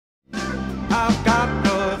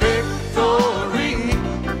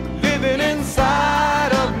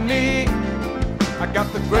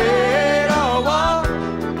the greater one.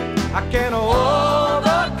 I can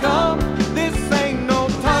overcome. This ain't no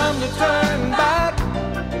time to turn back,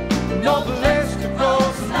 no place to grow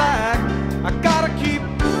slack. I gotta keep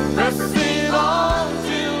pressing on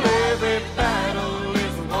till every battle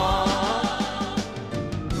is won.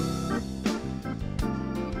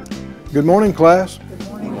 Good morning, class.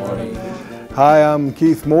 Good morning. Hi, I'm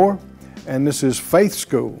Keith Moore, and this is Faith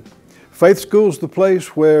School. Faith School is the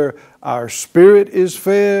place where our spirit is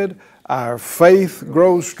fed, our faith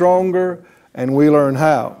grows stronger, and we learn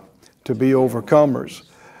how to be overcomers.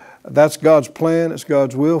 That's God's plan, it's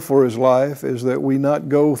God's will for His life, is that we not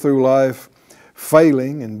go through life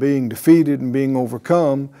failing and being defeated and being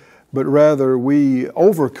overcome, but rather we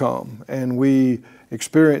overcome and we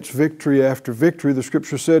experience victory after victory. The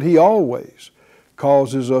Scripture said He always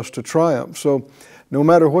causes us to triumph. So no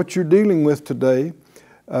matter what you're dealing with today,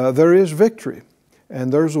 there is victory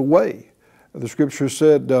and there's a way. The Scripture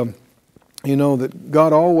said, that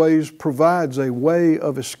God always provides a way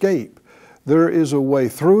of escape. There is a way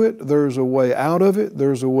through it, there's a way out of it,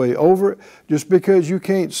 there's a way over it. Just because you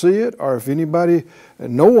can't see it, or if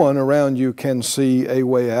no one around you can see a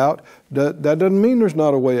way out, that doesn't mean there's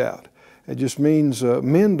not a way out. It just means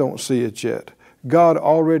men don't see it yet. God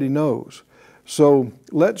already knows. So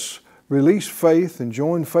let's release faith and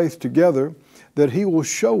join faith together that He will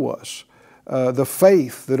show us the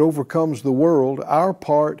faith that overcomes the world, our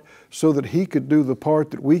part, so that He could do the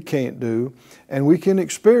part that we can't do, and we can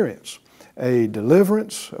experience a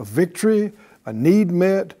deliverance, a victory, a need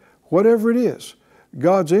met, whatever it is.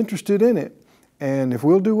 God's interested in it, and if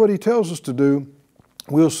we'll do what He tells us to do,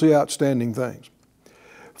 we'll see outstanding things.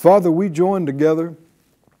 Father, we join together,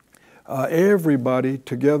 everybody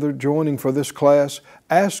together joining for this class,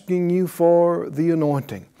 asking You for the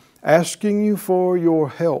anointing, asking You for Your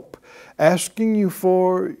help, asking You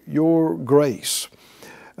for Your grace.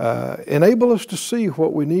 Enable us to see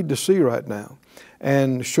what we need to see right now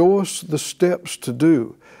and show us the steps to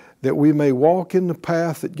do, that we may walk in the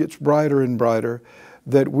path that gets brighter and brighter,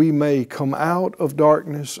 that we may come out of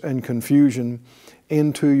darkness and confusion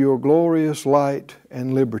into Your glorious light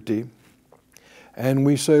and liberty. And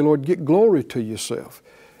we say, Lord, get glory to Yourself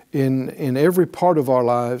in every part of our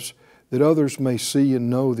lives, that others may see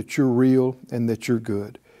and know that You're real and that You're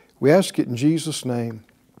good. We ask it in Jesus' name.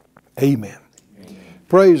 Amen. Amen.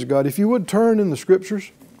 Praise God. If you would turn in the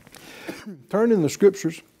Scriptures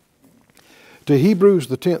to Hebrews,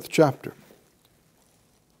 the 10th chapter.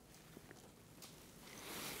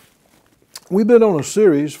 We've been on a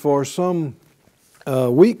series for some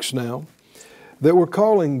weeks now that we're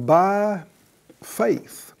calling By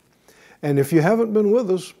Faith. And if you haven't been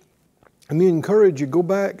with us, let me encourage you, go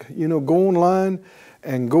back, go online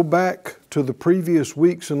and go back to the previous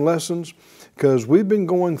weeks and lessons, because we've been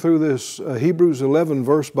going through this Hebrews 11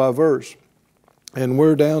 verse by verse, and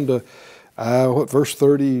we're down to verse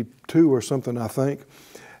 32 or something, I think.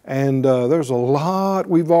 And there's a lot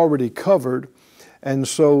we've already covered. And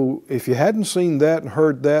so if you hadn't seen that and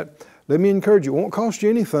heard that, let me encourage you, it won't cost you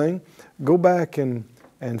anything. Go back and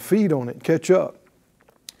feed on it, catch up.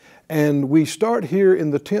 And we start here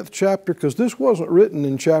in the 10th chapter, because this wasn't written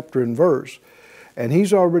in chapter and verse. And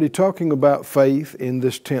he's already talking about faith in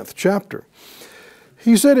this 10th chapter.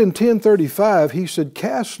 He said in 10:35, he said,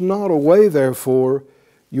 "Cast not away therefore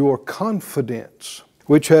your confidence,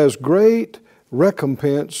 which has great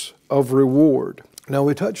recompense of reward." Now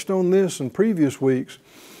we touched on this in previous weeks,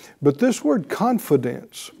 but this word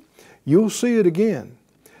confidence, you'll see it again.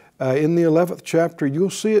 In the 11th chapter, you'll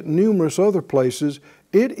see it in numerous other places.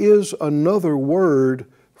 It is another word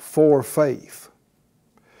for faith.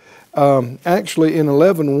 Actually, in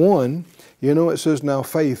 11:1, it says, "Now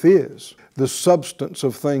faith is the substance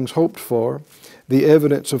of things hoped for, the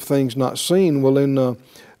evidence of things not seen." Well, in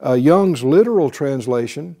Young's literal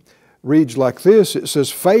translation, reads like this. It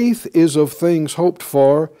says, "Faith is of things hoped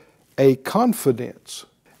for, a confidence,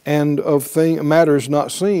 and of matters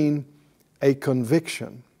not seen, a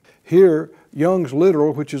conviction." Here, Young's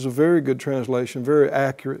literal, which is a very good translation, very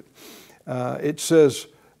accurate, it says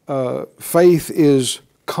faith is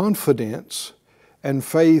confidence and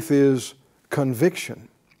faith is conviction.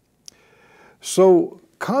 So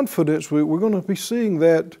confidence, we're going to be seeing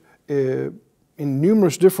that in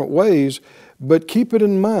numerous different ways, but keep it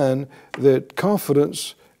in mind that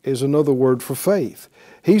confidence is another word for faith.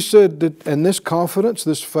 He said that, and this confidence,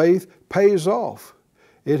 this faith, pays off.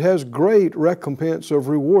 It has great recompense of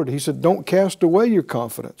reward. He said, don't cast away your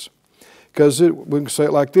confidence, because we can say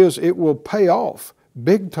it like this, it will pay off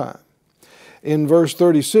big time. In verse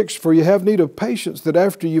 36, "For you have need of patience, that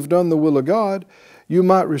after you've done the will of God, you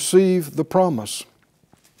might receive the promise."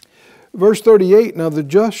 Verse 38, now the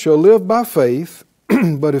just shall live by faith,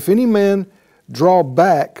 but if any man draw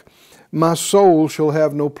back, my soul shall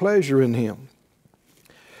have no pleasure in him.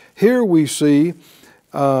 Here we see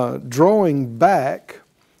drawing back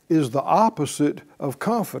is the opposite of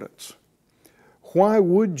confidence. Why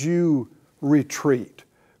would you retreat?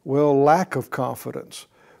 Well, lack of confidence.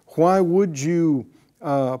 Why would you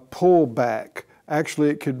pull back? Actually,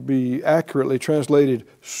 it could be accurately translated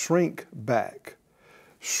shrink back.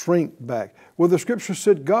 Shrink back. Well, the Scripture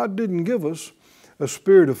said God didn't give us a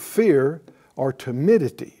spirit of fear or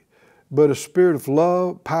timidity, but a spirit of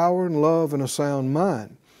love, power and love and a sound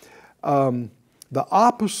mind. The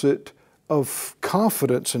opposite of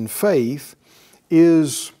confidence and faith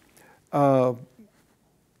is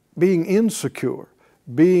being insecure,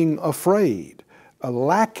 being afraid,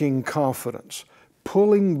 lacking confidence,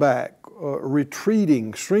 pulling back,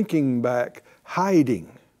 retreating, shrinking back,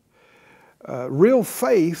 hiding. Real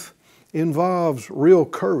faith involves real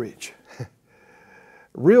courage.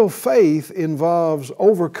 Real faith involves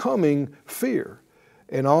overcoming fear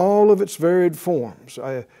in all of its varied forms.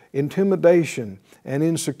 Intimidation and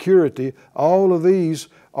insecurity, all of these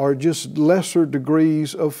are just lesser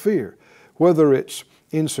degrees of fear. Whether it's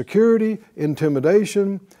insecurity,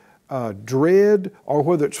 intimidation, dread, or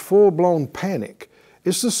whether it's full-blown panic,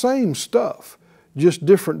 it's the same stuff, just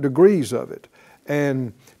different degrees of it.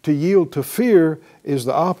 And to yield to fear is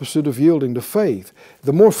the opposite of yielding to faith.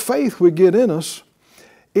 The more faith we get in us,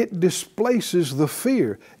 it displaces the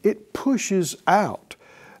fear. It pushes out.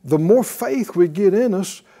 The more faith we get in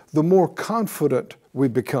us, the more confident we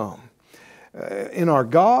become in our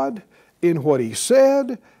God, in what He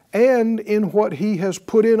said, and in what He has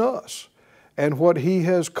put in us and what He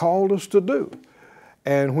has called us to do.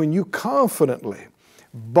 And when you confidently,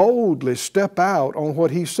 boldly step out on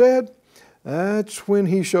what He said, that's when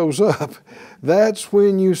He shows up. That's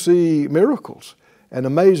when you see miracles and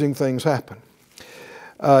amazing things happen.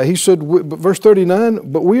 He said, verse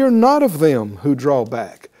 39, but we are not of them who draw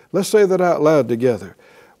back. Let's say that out loud together.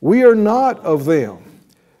 We are not of them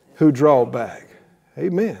who draw back.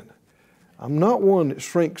 Amen. I'm not one that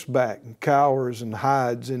shrinks back and cowers and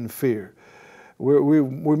hides in fear.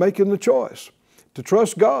 We're making the choice to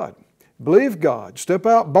trust God, believe God, step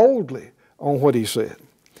out boldly on what He said.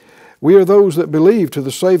 We are those that believe to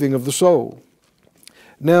the saving of the soul.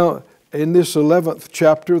 Now, in this 11th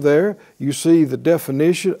chapter there, you see a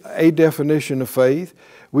definition of faith.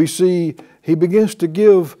 We see he begins to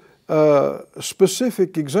give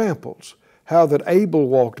specific examples, how that Abel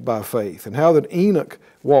walked by faith and how that Enoch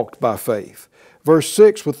walked by faith. Verse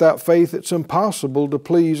 6, without faith it's impossible to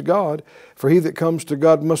please God, for he that comes to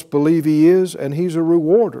God must believe He is, and He's a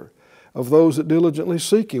rewarder of those that diligently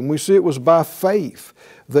seek Him. We see it was by faith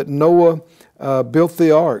that Noah built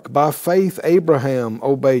the ark. By faith Abraham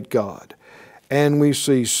obeyed God. And we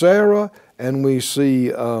see Sarah, and we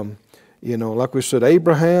see, like we said,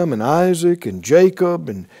 Abraham and Isaac and Jacob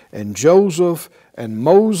and Joseph and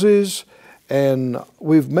Moses. And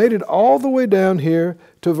we've made it all the way down here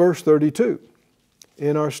to verse 32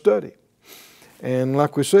 in our study. And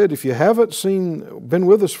like we said, if you haven't been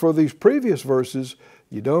with us for these previous verses,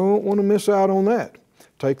 you don't want to miss out on that.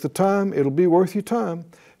 Take the time. It'll be worth your time.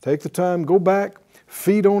 Take the time, go back,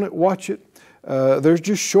 feed on it, watch it. There's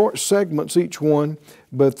just short segments each one,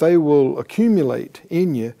 but they will accumulate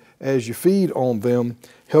in you as you feed on them,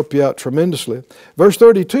 help you out tremendously. Verse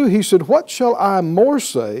 32, he said, what shall I more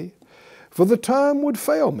say? For the time would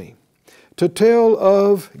fail me to tell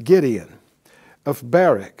of Gideon, of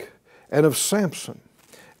Barak, and of Samson,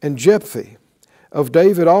 and Jephthah, of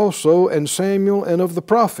David also, and Samuel, and of the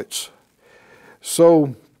prophets.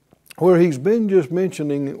 So, where he's been just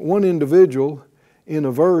mentioning one individual in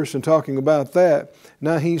a verse and talking about that,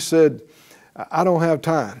 now he said, I don't have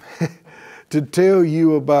time to tell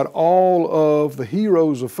you about all of the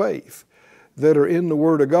heroes of faith that are in the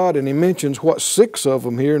Word of God. And he mentions, 6 of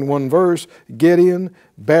them here in one verse: Gideon,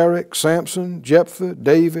 Barak, Samson, Jephthah,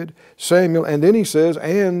 David, Samuel, and then he says,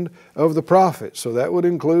 and of the prophets. So that would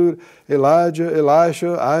include Elijah,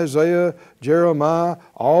 Elisha, Isaiah, Jeremiah,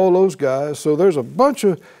 all those guys. So there's a bunch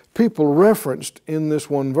of people referenced in this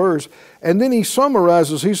one verse. And then he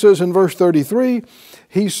summarizes, he says in verse 33,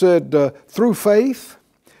 he said, through faith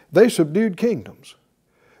they subdued kingdoms.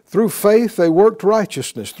 Through faith they worked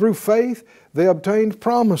righteousness. Through faith they obtained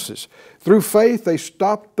promises. Through faith they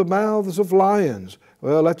stopped the mouths of lions.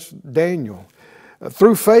 Well, that's Daniel.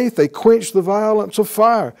 Through faith, they quenched the violence of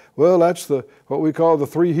fire. Well, that's what we call the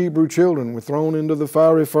 3 Hebrew children were thrown into the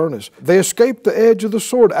fiery furnace. They escaped the edge of the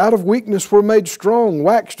sword. Out of weakness were made strong,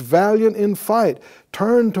 waxed valiant in fight,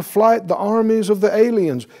 turned to flight the armies of the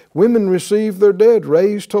aliens. Women received their dead,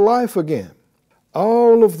 raised to life again.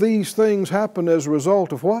 All of these things happened as a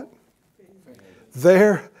result of what?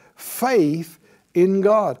 Their faith in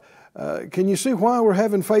God. Can you see why we're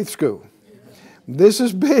having faith school? This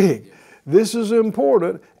is big. This is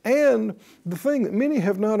important. And the thing that many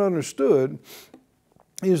have not understood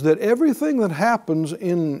is that everything that happens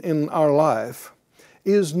in our life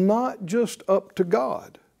is not just up to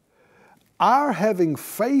God. Our having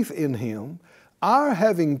faith in Him, our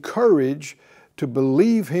having courage to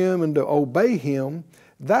believe Him and to obey Him,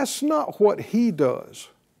 that's not what He does.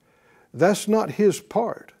 That's not His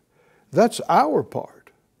part. That's our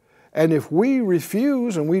part. And if we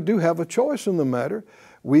refuse, and we do have a choice in the matter,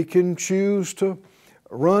 we can choose to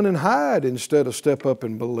run and hide instead of step up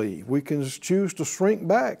and believe. We can choose to shrink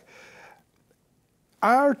back.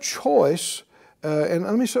 Our choice, and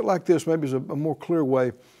let me say it like this, maybe it's a more clear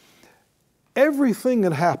way. Everything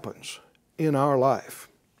that happens in our life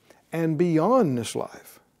and beyond this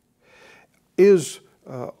life is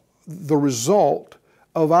the result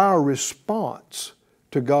of our response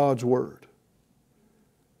to God's Word.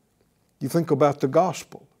 You think about the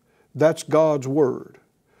gospel. That's God's Word.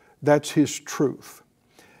 That's His truth.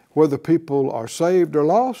 Whether people are saved or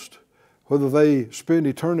lost, whether they spend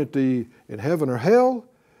eternity in heaven or hell,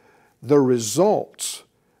 the results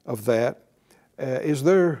of that is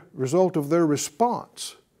their result of their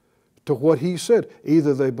response to what He said.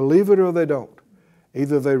 Either they believe it or they don't.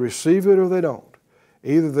 Either they receive it or they don't.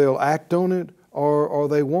 Either they'll act on it or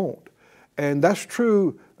they won't. And that's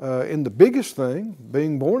true in the biggest thing,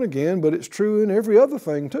 being born again, but it's true in every other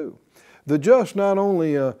thing too. The just not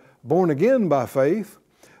only born again by faith,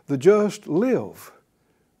 the just live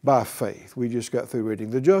by faith. We just got through reading.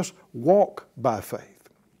 The just walk by faith.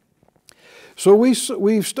 So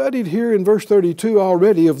we've studied here in verse 32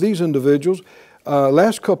 already of these individuals.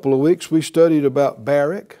 Last couple of weeks we studied about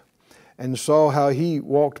Barak and saw how he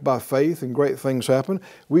walked by faith and great things happened.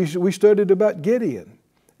 We studied about Gideon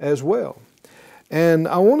as well. And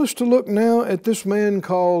I want us to look now at this man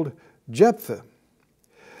called Jephthah.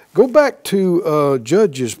 Go back to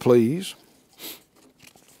Judges, please,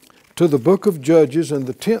 to the book of Judges in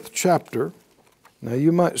the 10th chapter. Now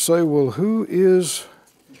you might say, well, who is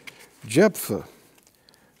Jephthah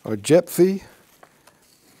or Jephthah?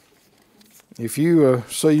 If you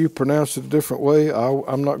say you pronounce it a different way,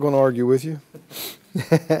 I'm not going to argue with you.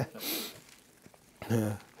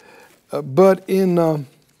 But in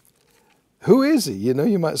who is he? You know,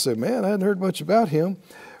 you might say, man, I hadn't heard much about him.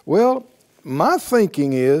 Well, my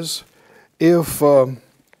thinking is if the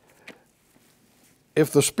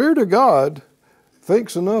Spirit of God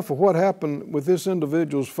thinks enough of what happened with this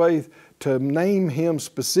individual's faith to name him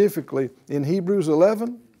specifically in Hebrews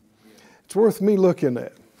 11, it's worth me looking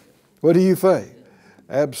at. What do you think?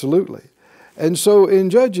 Absolutely. And so in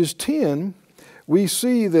Judges 10, we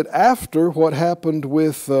see that after what happened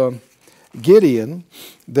with Gideon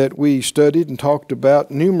that we studied and talked about,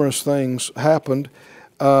 numerous things happened.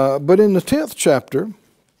 But in the 10th chapter,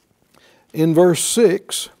 in verse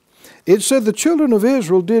 6, it said, the children of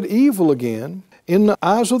Israel did evil again in the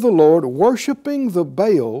eyes of the Lord, worshiping the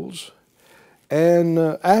Baals and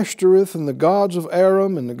Ashtoreth and the gods of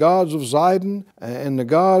Aram and the gods of Zidon and the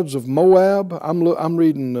gods of Moab. I'm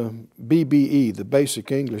reading the BBE, the Basic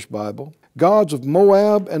English Bible. Gods of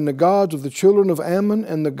Moab and the gods of the children of Ammon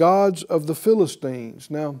and the gods of the Philistines.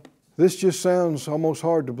 Now, this just sounds almost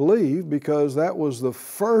hard to believe because that was the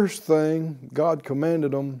first thing God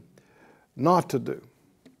commanded them not to do,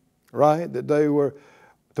 right? That they were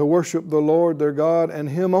to worship the Lord their God and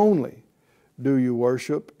Him only do you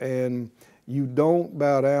worship, and you don't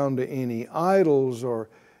bow down to any idols or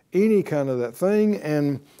any kind of that thing.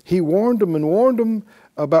 And He warned them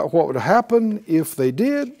about what would happen if they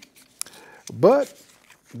did, but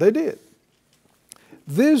they did.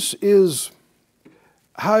 This is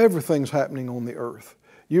how everything's happening on the earth.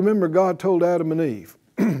 You remember God told Adam and Eve,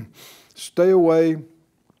 stay away,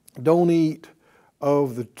 don't eat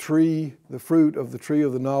of the fruit of the tree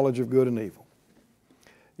of the knowledge of good and evil.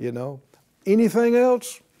 You know, anything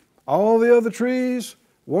else, all the other trees,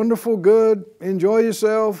 wonderful, good, enjoy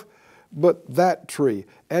yourself, but that tree.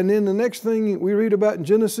 And then the next thing we read about in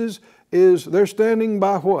Genesis is they're standing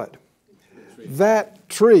by what? That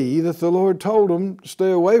tree that the Lord told them to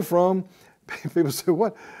stay away from. People say,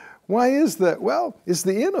 what? Why is that? Well, it's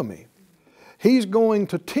the enemy. He's going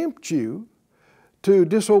to tempt you to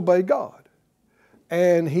disobey God.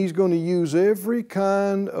 and he's going to use every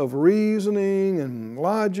kind of reasoning and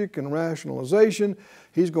logic and rationalization.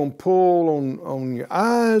 He's going to pull on your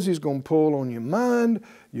eyes. He's going to pull on your mind,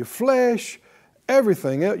 your flesh,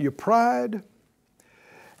 everything else, your pride.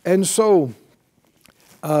 And so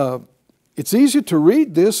it's easy to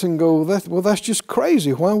read this and go, well, that's just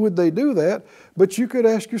crazy. Why would they do that? But you could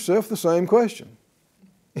ask yourself the same question.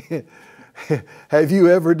 Have you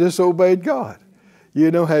ever disobeyed God? You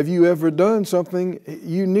know, have you ever done something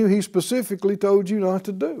you knew He specifically told you not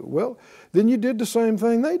to do? Well, then you did the same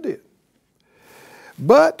thing they did.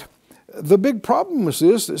 But the big problem was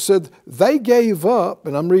this, it said they gave up,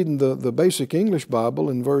 and I'm reading the basic English Bible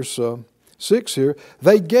in verse 6 here,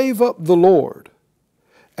 they gave up the Lord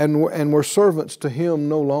and were servants to Him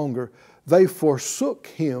no longer. They forsook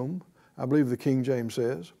Him, I believe the King James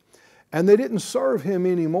says, and they didn't serve Him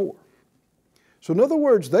anymore. So in other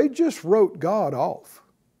words, they just wrote God off,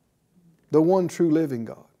 the one true living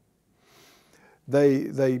God.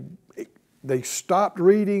 They stopped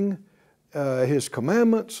reading His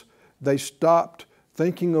commandments. They stopped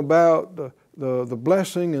thinking about the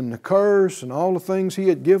blessing and the curse and all the things He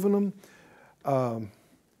had given them.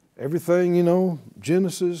 Everything, you know,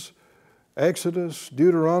 Genesis, Exodus,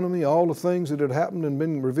 Deuteronomy, all the things that had happened and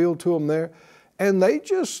been revealed to them there. And they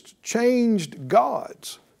just changed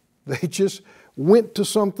gods. They just went to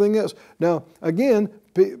something else. Now, again,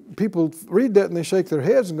 people read that and they shake their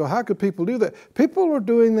heads and go, how could people do that? People are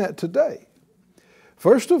doing that today.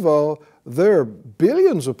 First of all, there are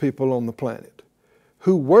billions of people on the planet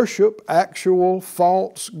who worship actual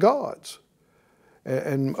false gods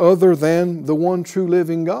and other than the one true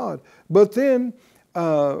living God. But then,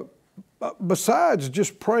 besides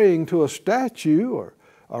just praying to a statue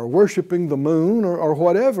or worshiping the moon or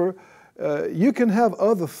whatever, you can have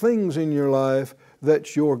other things in your life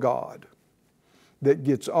that's your God, that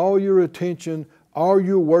gets all your attention, all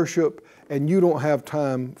your worship, and you don't have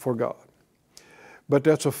time for God. But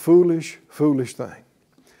that's a foolish, foolish thing.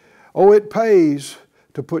 Oh, it pays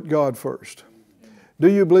to put God first.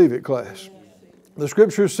 Do you believe it, class? The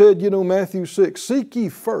Scripture said, you know, Matthew 6, seek ye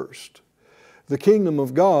first the kingdom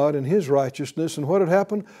of God and His righteousness. And what had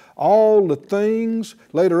happened? All the things,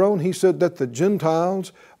 later on He said that the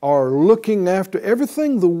Gentiles are looking after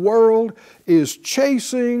everything the world is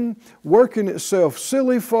chasing, working itself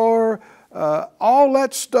silly for, all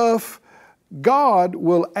that stuff. God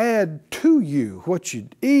will add to you what you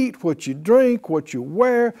eat, what you drink, what you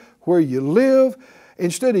wear, where you live.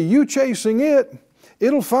 Instead of you chasing it,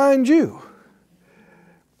 it'll find you.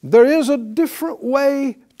 There is a different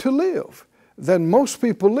way to live than most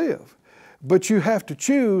people live. But you have to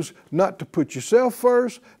choose not to put yourself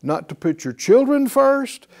first, not to put your children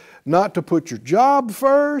first, not to put your job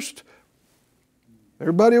first.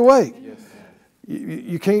 Everybody awake? Yes.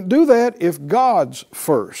 You can't do that if God's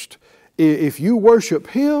first. If you worship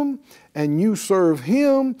Him and you serve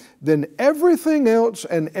Him, then everything else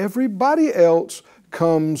and everybody else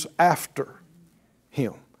comes after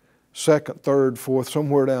Him. Second, third, fourth,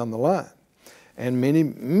 somewhere down the line. And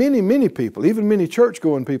many people, even many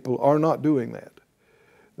church-going people, are not doing that.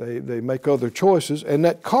 They make other choices, and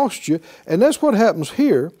that costs you. And that's what happens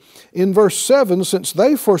here in verse 7. Since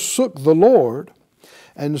they forsook the Lord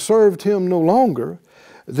and served Him no longer,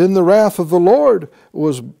 then the wrath of the Lord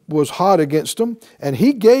was hot against them, and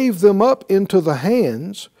He gave them up into the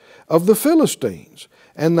hands of the Philistines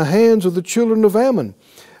and the hands of the children of Ammon.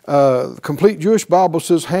 The Complete Jewish Bible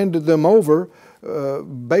says handed them over.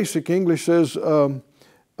 Basic English says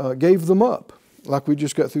gave them up, like we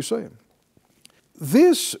just got through saying.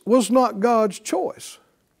 This was not God's choice.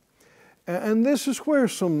 And this is where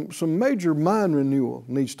some major mind renewal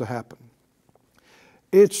needs to happen.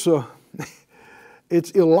 It's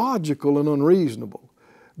illogical and unreasonable,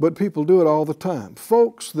 but people do it all the time.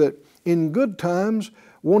 Folks that in good times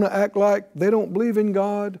want to act like they don't believe in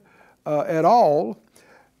God at all.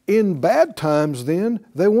 In bad times then,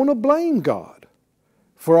 they want to blame God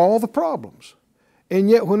for all the problems. And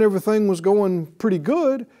yet when everything was going pretty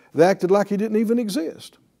good, they acted like He didn't even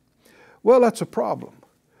exist. Well, that's a problem.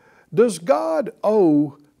 Does God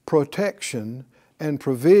owe protection and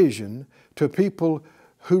provision to people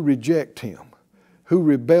who reject Him, who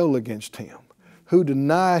rebel against Him, who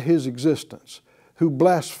deny His existence, who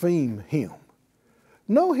blaspheme Him?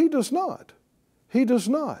 No, He does not. He does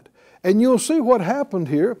not. And you'll see what happened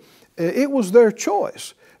here. It was their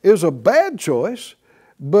choice. It was a bad choice,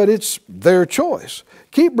 but it's their choice.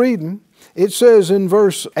 Keep reading. It says in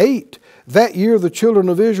verse 8, that year the children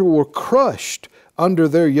of Israel were crushed under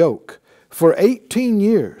their yoke. For 18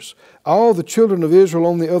 years, all the children of Israel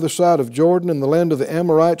on the other side of Jordan in the land of the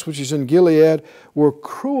Amorites, which is in Gilead, were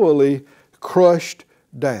cruelly crushed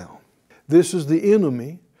down. This is the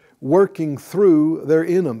enemy working through their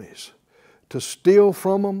enemies to steal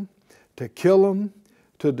from them, to kill them,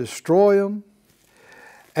 to destroy them.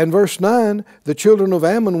 And verse 9, the children of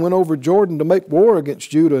Ammon went over Jordan to make war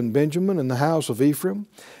against Judah and Benjamin and the house of Ephraim,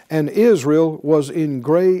 and Israel was in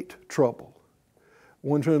great trouble.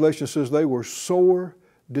 One translation says they were sore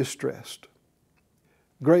distressed.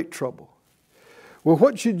 Great trouble. Well,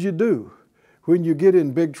 what should you do when you get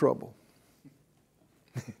in big trouble?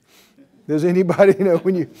 Does anybody know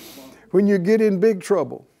when you get in big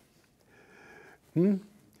trouble?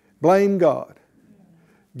 Blame God.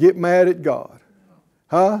 Get mad at God.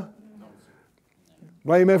 Huh?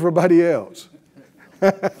 Blame everybody else.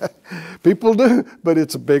 People do, but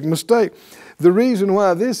it's a big mistake. The reason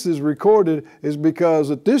why this is recorded is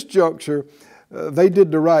because at this juncture, they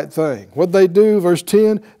did the right thing. What'd they do? Verse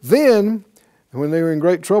 10, then, when they were in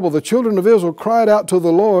great trouble, the children of Israel cried out to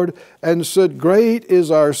the Lord and said, great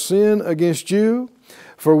is our sin against you,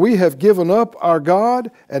 for we have given up our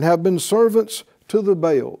God and have been servants to the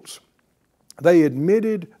Baals. They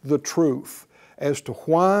admitted the truth as to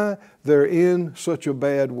why they're in such a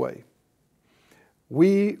bad way.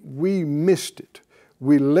 We missed it.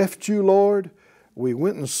 We left you, Lord. We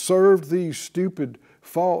went and served these stupid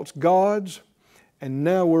false gods, and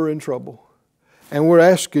now we're in trouble. And we're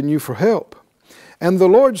asking you for help. And the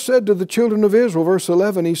Lord said to the children of Israel, verse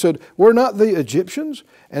 11, He said, were not the Egyptians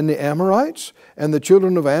and the Amorites and the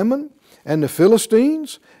children of Ammon and the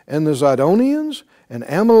Philistines and the Zidonians and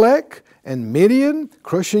Amalek and Midian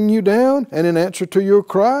crushing you down? And in answer to your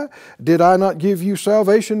cry, did I not give you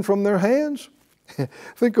salvation from their hands?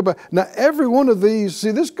 Think about it. Now every one of these,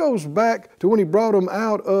 see, this goes back to when He brought them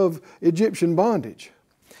out of Egyptian bondage.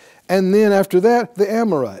 And then after that, the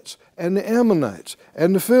Amorites and the Ammonites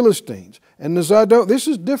and the Philistines and the Zidonians. This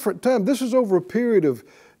is different time. This is over a period of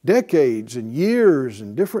decades and years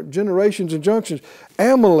and different generations and junctions.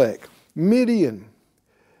 Amalek, Midian.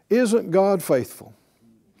 Isn't God faithful?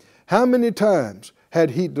 How many times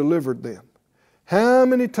had He delivered them? How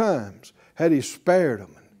many times had He spared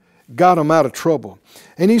them and got them out of trouble?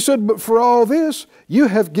 And He said, but for all this, you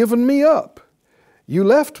have given me up. You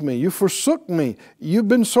left me. You forsook me. You've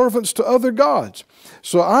been servants to other gods.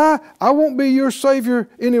 So I won't be your Savior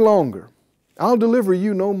any longer. I'll deliver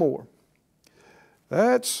you no more.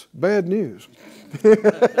 That's bad news.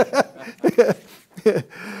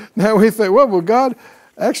 Now we think, well, will God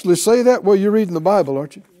actually say that? Well, you're reading the Bible,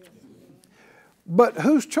 aren't you? But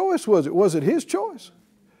whose choice was it? Was it His choice?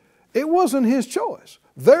 It wasn't His choice.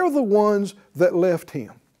 They're the ones that left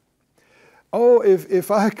Him. Oh,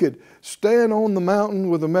 if I could stand on the mountain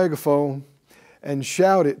with a megaphone and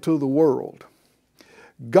shout it to the world.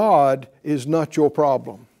 God is not your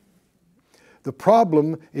problem. The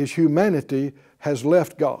problem is humanity has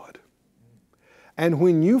left God. And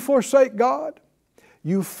when you forsake God,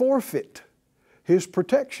 you forfeit His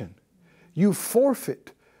protection. You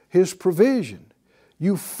forfeit His provision.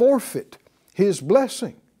 You forfeit His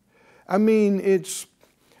blessing. I mean, it's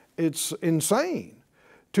insane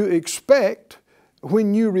to expect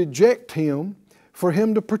when you reject Him for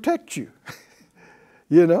Him to protect you.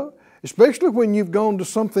 You know? Especially when you've gone to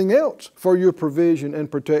something else for your provision and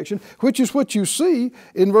protection, which is what you see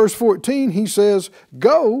in verse 14. He says,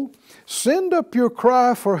 go, send up your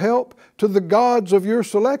cry for help to the gods of your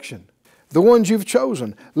selection, the ones you've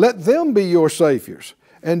chosen. Let them be your saviors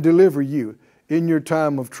and deliver you in your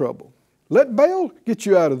time of trouble. Let Baal get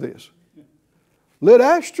you out of this. Let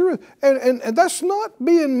Ashtoreth, and that's not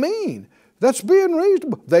being mean. That's being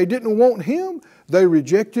reasonable. They didn't want Him. They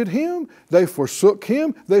rejected Him. They forsook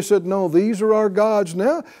Him. They said, no, these are our gods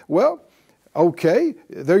now. Well, okay,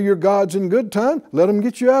 they're your gods in good time. Let them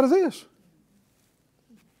get you out of this.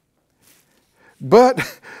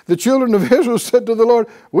 But the children of Israel said to the Lord,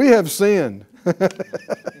 we have sinned.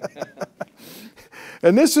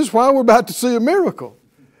 And this is why we're about to see a miracle.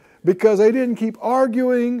 Because they didn't keep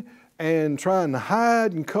arguing and trying to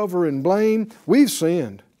hide and cover and blame. We've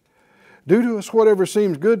sinned. Do to us whatever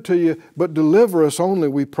seems good to you, but deliver us only,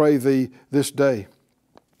 we pray thee, this day.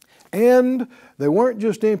 And they weren't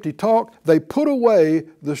just empty talk. They put away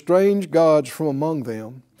the strange gods from among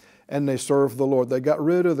them, and they served the Lord. They got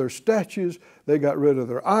rid of their statues. They got rid of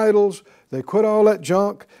their idols. They quit all that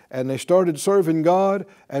junk, and they started serving God.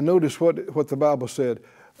 And notice what the Bible said.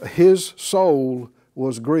 His soul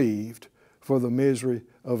was grieved for the misery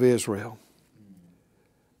of Israel.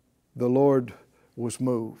 The Lord was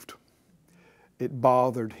moved. It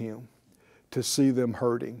bothered Him to see them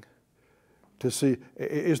hurting. To see,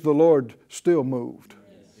 is the Lord still moved?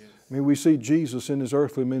 Yes. I mean, we see Jesus in His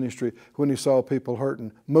earthly ministry when He saw people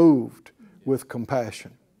hurting, moved with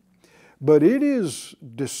compassion. But it is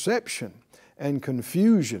deception and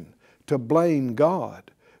confusion to blame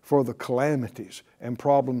God for the calamities and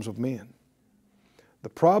problems of men. The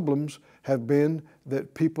problems have been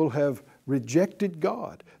that people have rejected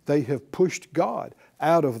God. They have pushed God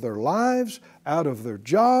out of their lives, out of their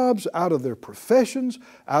jobs, out of their professions,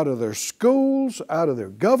 out of their schools, out of their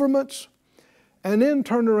governments, and then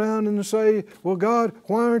turn around and say, well, God,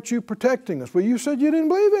 why aren't you protecting us? Well, you said you didn't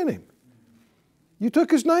believe in Him. You took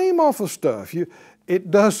His name off of stuff.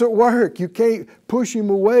 It doesn't work. You can't push Him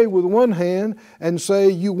away with one hand and say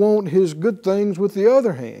you want His good things with the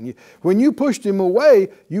other hand. When you pushed Him away,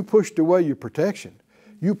 you pushed away your protection.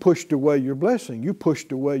 You pushed away your blessing. You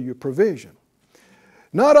pushed away your provision.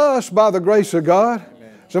 Not us, by the grace of God.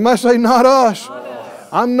 Amen. Somebody say, not us. Not us.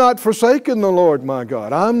 I'm not forsaking the Lord my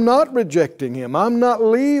God. I'm not rejecting Him. I'm not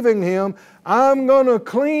leaving Him. I'm going to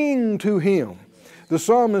cling to Him. The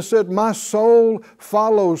psalmist said, my soul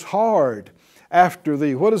follows hard after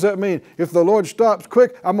Thee. What does that mean? If the Lord stops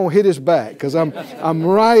quick, I'm going to hit His back because I'm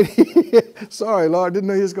right here. Sorry, Lord, didn't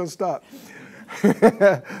know He was going to stop.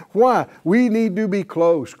 Why? We need to be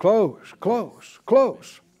close, close, close,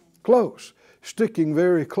 close, close. Sticking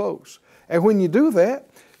very close. And when you do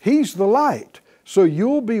that, He's the light. So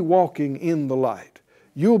you'll be walking in the light.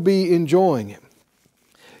 You'll be enjoying Him.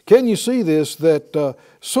 Can you see this? That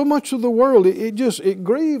so much of the world, it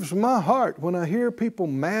grieves my heart when I hear people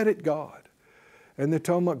mad at God. And they're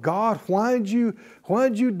talking about, God, why'd you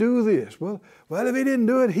do this? Well, if He didn't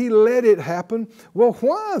do it, He let it happen. Well,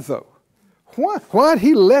 why though? Why'd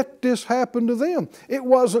He let this happen to them? It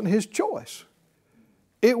wasn't His choice.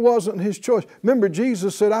 It wasn't His choice. Remember,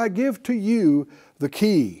 Jesus said, I give to you the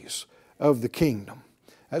keys of the kingdom.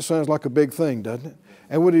 That sounds like a big thing, doesn't it?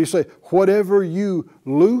 And what did He say? Whatever you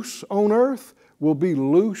loose on earth will be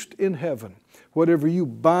loosed in heaven. Whatever you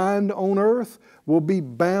bind on earth will be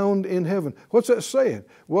bound in heaven. What's that saying?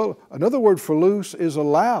 Well, another word for loose is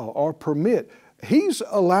allow or permit. He's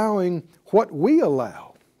allowing what we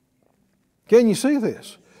allow. Can you see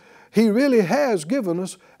this? He really has given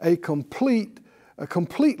us a completely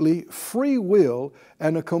free will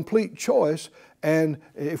and a complete choice. And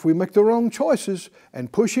if we make the wrong choices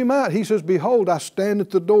and push Him out, He says, behold, I stand at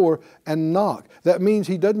the door and knock. That means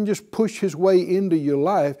He doesn't just push His way into your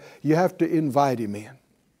life. You have to invite Him in.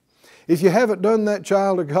 If you haven't done that,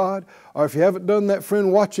 child of God, or if you haven't done that,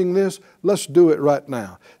 friend watching this, let's do it right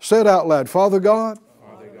now. Say it out loud. Father God,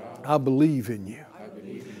 I believe in You.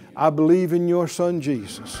 I believe in Your Son,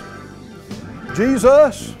 Jesus.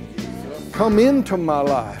 Jesus, come into my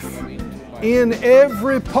life. In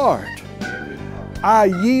every part, I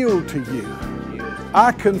yield to You.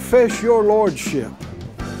 I confess Your Lordship.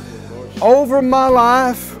 Over my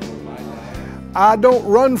life, I don't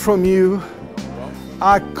run from You.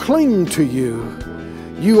 I cling to You.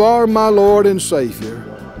 You are my Lord and Savior.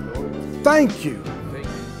 Thank You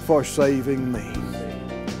for saving me.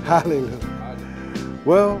 Hallelujah.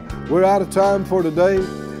 Well, we're out of time for today.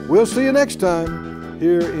 We'll see you next time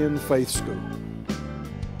here in Faith School.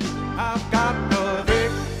 I've got the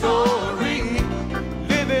victory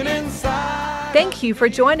living inside. Thank you for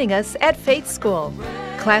joining us at Faith School.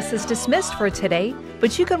 Class is dismissed for today,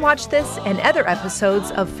 but you can watch this and other episodes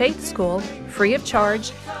of Faith School free of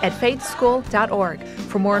charge at faithschool.org.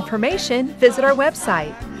 For more information, visit our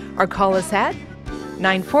website or call us at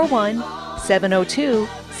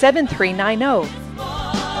 941-702-7390.